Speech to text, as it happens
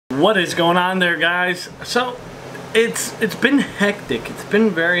What is going on there, guys? So it's been hectic. It's been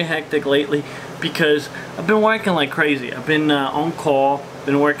very hectic lately because I've been working like crazy. I've been on call,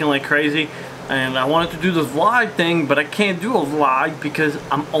 been working like crazy, and I wanted to do this vlog thing, but I can't do a vlog because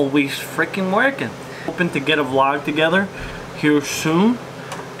I'm always freaking working. Hoping to get a vlog together here soon,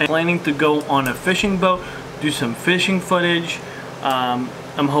 and planning to go on a fishing boat, do some fishing footage. I'm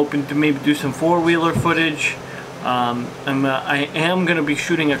hoping to maybe do some four-wheeler footage. I am going to be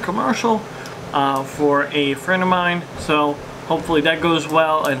shooting a commercial for a friend of mine, so hopefully that goes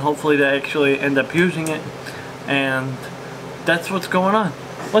well, and hopefully they actually end up using it, and that's what's going on.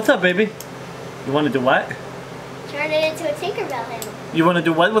 What's up, baby? You want to do what? Turn it into a Tinkerbell hammer. You want to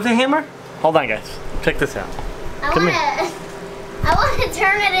do what with a hammer? Hold on, guys. Check this out. I want to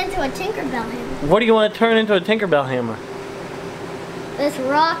turn it into a Tinkerbell hammer. What do you want to turn into a Tinkerbell hammer? This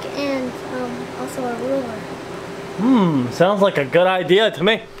rock and also a ruler. Sounds like a good idea to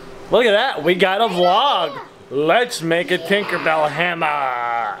me. Look at that, we got a vlog. Let's make a Tinkerbell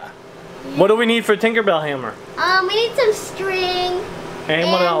hammer. What do we need for a Tinkerbell hammer? We need some string.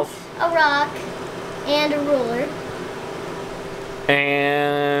 And what else? A rock and a ruler.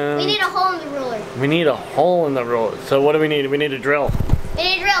 And we need a hole in the ruler. We need a hole in the ruler. So what do we need? We need a drill. We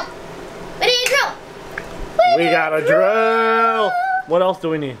need a drill. We need a drill. We got a drill. What else do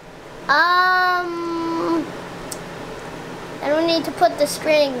we need? And we need to put the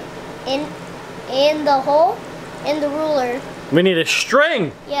string in the hole in the ruler. We need a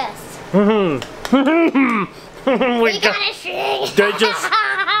string. Yes. we got a string.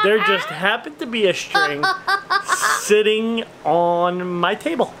 There just happened to be a string sitting on my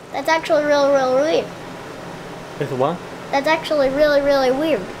table. That's actually really weird. It's what? That's actually really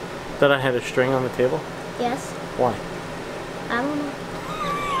weird. That I had a string on the table? Yes. Why? I don't know.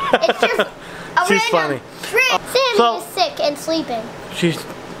 It's just a She's funny. Sammy is sick and sleeping. She's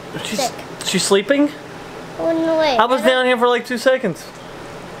sick. She's sleeping? Oh, no, wait. I was down here for like 2 seconds.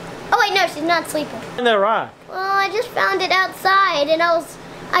 Oh wait, no, she's not sleeping. In that rock. Well, I just found it outside, and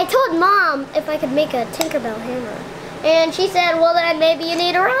I told Mom if I could make a Tinkerbell hammer, and she said, well, then maybe you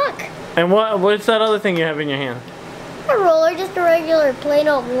need a rock. And what's that other thing you have in your hand? A roller, just a regular plain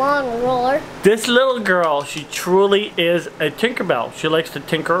old long roller. This little girl, she truly is a Tinkerbell. She likes to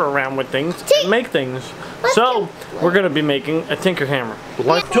tinker around with things and make things. So, we're going to be making a Tinker hammer.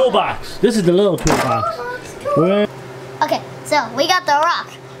 Like toolbox. This is the little toolbox. Okay, so we got the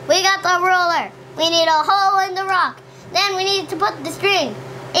rock. We got the ruler. We need a hole in the rock. Then we need to put the string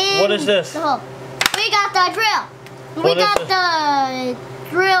in What is this? the hole. We got the drill. We got the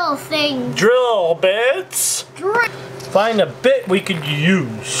drill thing. Drill bits. Find a bit we could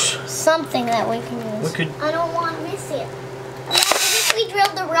use. Something that we can use. I don't want to miss it. If we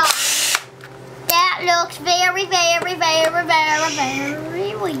drilled the rock. That looks very weird.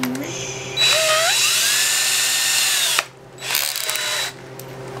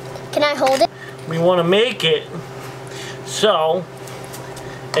 Can I hold it? We want to make it so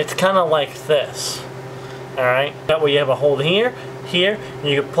it's kind of like this. Alright? That way you have a hole here, here, and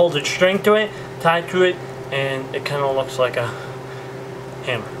you can pull the string to it, tie to it, and it kind of looks like a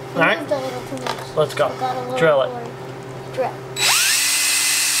hammer. Alright? Let's go. Drill it. Drill.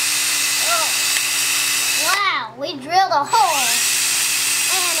 Oh. Wow, we drilled a hole.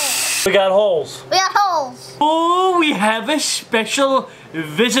 We got holes. We got holes. Oh, we have a special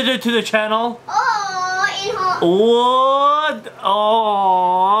visitor to the channel. Oh, in hole. What?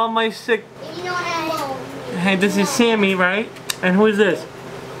 Oh, my sick. You know what I mean? Hey, this is Sammy, right? And who is this?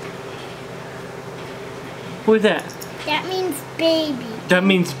 Who is that? That means baby. That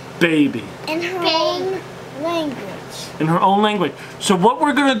means baby. In her own language. In her own language. So what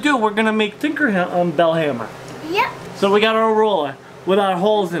we're gonna do, we're gonna make Tinkerbell hammer. Yep. So we got our roller with our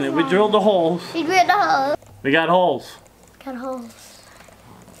holes in it. We drilled the holes. We drilled the holes. We got holes. Got holes.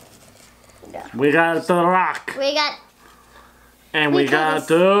 We got the rock. We got. And we got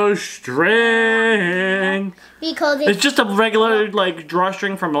the string. Because it's just a regular like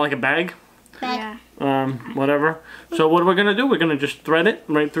drawstring from like a bag. Yeah. Whatever. So what we're gonna do? We're gonna just thread it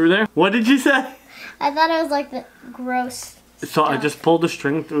right through there. What did you say? I thought it was like the gross. So stuff. I just pulled the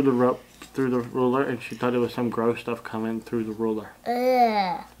string through the rope, through the ruler, and she thought it was some gross stuff coming through the ruler.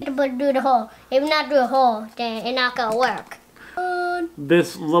 Ugh. But do the hole. If not do a hole, then it's not gonna work.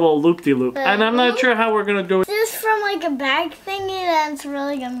 This little loop-de-loop. And I'm not sure how we're gonna do it. This from like a bag thingy that's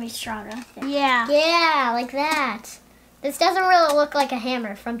really gonna be stronger. Yeah. Yeah, like that. This doesn't really look like a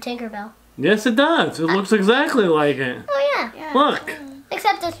hammer from Tinkerbell. Yes, it does. It looks exactly like it. Oh yeah. Look.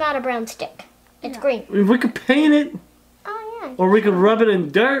 Except it's not a brown stick. It's green. We could paint it. Oh yeah. Or we could rub it in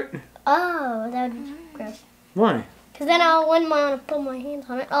dirt. Oh, that would be gross. Why? Because then I wouldn't want to put my hands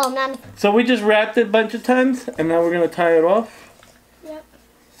on it. Oh, I'm not. So we just wrapped it a bunch of times, and now we're going to tie it off. Yep.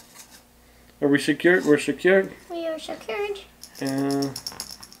 Are we secured? We're secured. We are secured.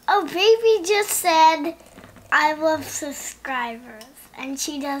 Oh, baby just said, I love subscribers. And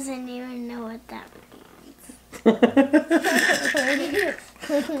she doesn't even know what that means.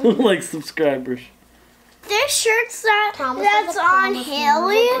 Who likes subscribers? There's shirts that's on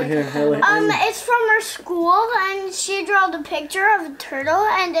Haley. Here, Haley. It's from her school, and she drew the picture of a turtle,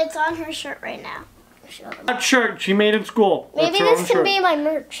 and it's on her shirt right now. That shirt she made in school. Maybe this can be my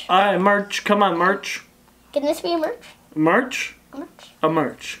merch. Alright, merch. Come on, merch. Can this be a merch? Merch? A merch. A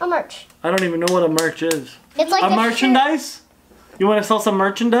merch. A merch. I don't even know what a merch is. It's like a merchandise? You want to sell some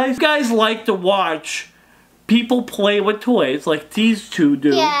merchandise? You guys like to watch people play with toys like these two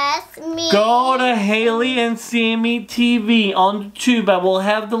do. Yes, me. Go to Haley and Sammy TV on YouTube. I will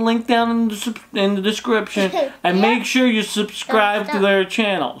have the link down in the description. And make sure you subscribe to their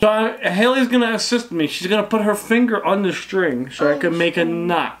channel. So Haley's going to assist me. She's going to put her finger on the string so I can make a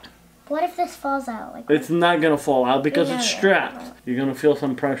knot. What if this falls out? Like It's not going to fall out because it's strapped. You're going to feel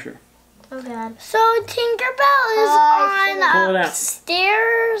some pressure. Oh, God. So Tinkerbell is Pull it on out.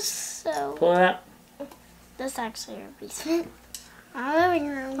 upstairs. So Pull it out. that's actually our basement. Our living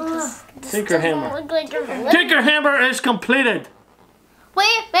room. Tinker hammer. Look like a Tinker hammer is completed. We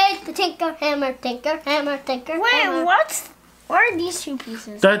made the Tinker Hammer, Tinker Hammer, Tinker Hammer. Wait, what are these two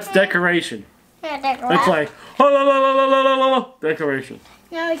pieces? That's decoration. It's like decoration.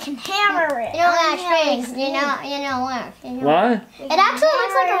 Now we can hammer it. You know that strings. You know what? Why? It actually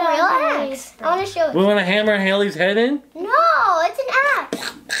looks like a real axe. I want to show it. We want to hammer Haley's head in? No, it's an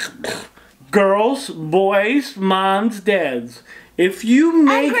axe. Girls, boys, moms, dads. If you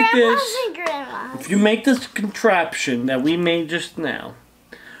make Grandma's. if you make this contraption that we made just now,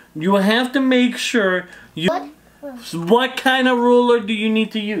 you have to make sure you. What kind of ruler do you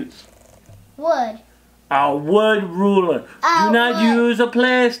need to use? Wood. A wood ruler. Do not use a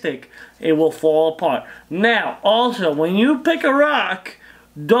plastic. It will fall apart. Now, also, when you pick a rock,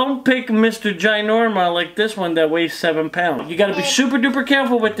 don't pick Mr. Ginorma like this one that weighs 7 pounds. You gotta be super duper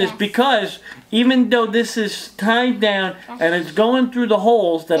careful with this because even though this is tied down and it's going through the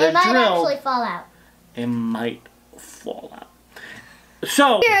holes that are drilled, it might actually fall out. It might fall out.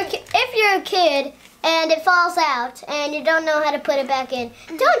 So, if you're a kid and it falls out and you don't know how to put it back in,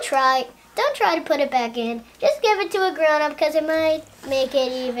 don't try. Don't try to put it back in. Just give it to a grown-up because it might make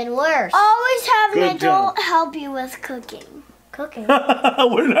it even worse. Always have an Good adult help you with cooking. Cooking.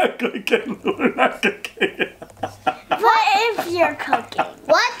 we're not cooking. We're not cooking. What if you're cooking?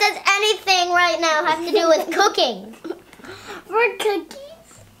 What does anything right now have to do with cooking? We're cookies.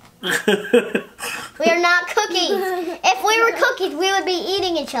 We are not cookies. If we were cookies, we would be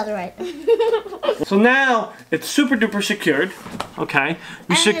eating each other right now. So now it's super duper secured. Okay,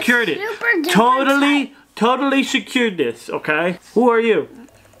 you secured it. Super Totally secured this. Okay, who are you?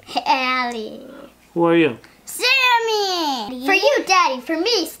 Haley. Who are you? Sammy. For you, Daddy. For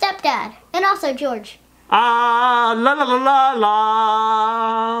me, Stepdad. And also George. Ah, la la la la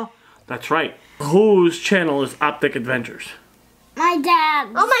la. That's right. Whose channel is Optic Adventures? My dad.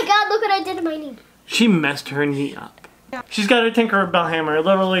 Oh my God, look what I did to my knee. She messed her knee up. She's got her Tinkerbell hammer. It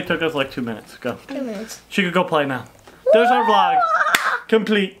literally took us like 2 minutes. Go. 2 minutes. She could go play now. There's our vlog.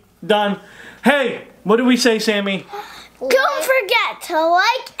 Complete. Done. Hey, what do we say, Sammy? Don't forget to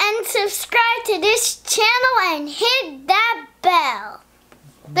like and subscribe to this channel and hit that bell.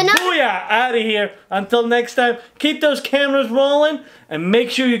 Booyah! Out of here. Until next time, keep those cameras rolling and make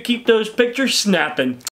sure you keep those pictures snapping.